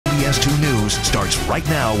CBS 2 News starts right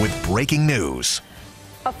now with breaking news.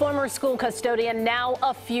 A former school custodian, now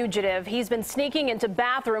a fugitive. He's been sneaking into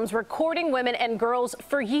bathrooms, recording women and girls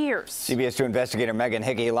for years. CBS 2 investigator Megan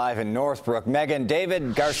Hickey live in Northbrook. Megan,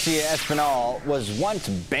 David Garcia-Espinal was once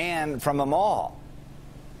banned from a mall.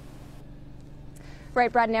 Right,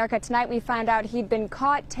 Brad and Erica, tonight we found out he'd been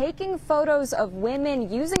caught taking photos of women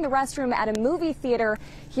using the restroom at a movie theater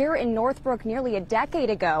here in Northbrook nearly a decade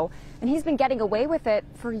ago, and he's been getting away with it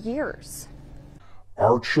for years.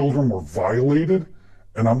 Our children were violated,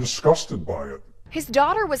 and I'm disgusted by it. His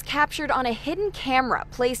daughter was captured on a hidden camera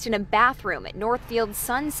placed in a bathroom at Northfield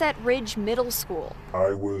Sunset Ridge Middle School.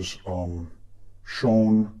 I was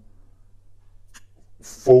shown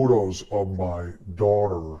photos of my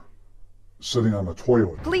daughter sitting on the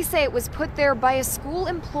toilet. Police say it was put there by a school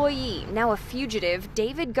employee, now a fugitive,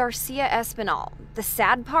 David Garcia-Espinal. The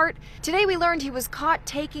sad part? Today we learned he was caught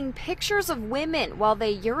taking pictures of women while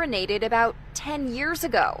they urinated about 10 years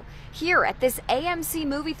ago, here at this AMC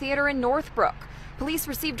movie theater in Northbrook. Police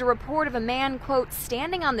received a report of a man, quote,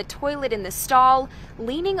 standing on the toilet in the stall,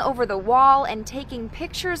 leaning over the wall and taking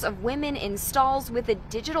pictures of women in stalls with a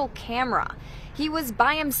digital camera. He was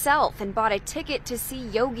by himself and bought a ticket to see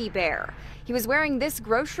Yogi Bear. He was wearing this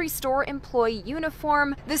grocery store employee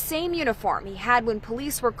uniform, the same uniform he had when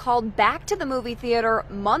police were called back to the movie theater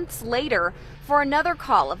months later for another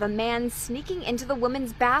call of a man sneaking into the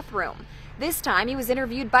women's bathroom. This time he was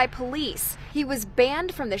interviewed by police. He was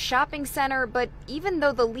banned from the shopping center, but even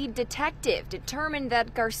though the lead detective determined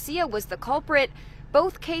that Garcia was the culprit,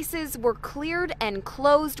 both cases were cleared and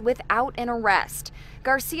closed without an arrest.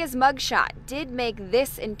 Garcia's mugshot did make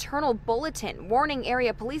this internal bulletin warning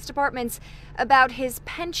area police departments about his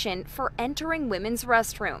penchant for entering women's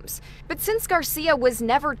restrooms. But since Garcia was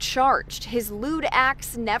never charged, his lewd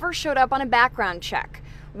acts never showed up on a background check.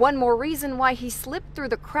 One more reason why he slipped through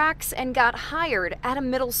the cracks and got hired at a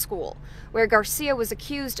middle school, where Garcia was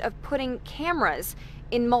accused of putting cameras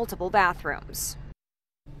in multiple bathrooms.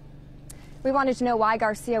 We wanted to know why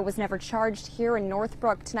Garcia was never charged here in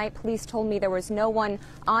Northbrook. Tonight, police told me there was no one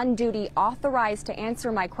on duty authorized to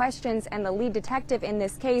answer my questions, and the lead detective in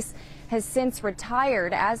this case has since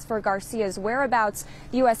retired. As for Garcia's whereabouts,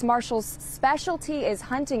 the U.S. Marshal's specialty is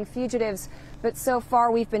hunting fugitives, but so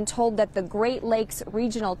far we've been told that the Great Lakes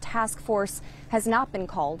Regional Task Force has not been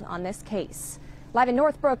called on this case. Live in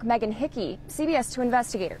Northbrook, Megan Hickey, CBS 2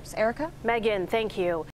 Investigators. Erica? Megan, thank you.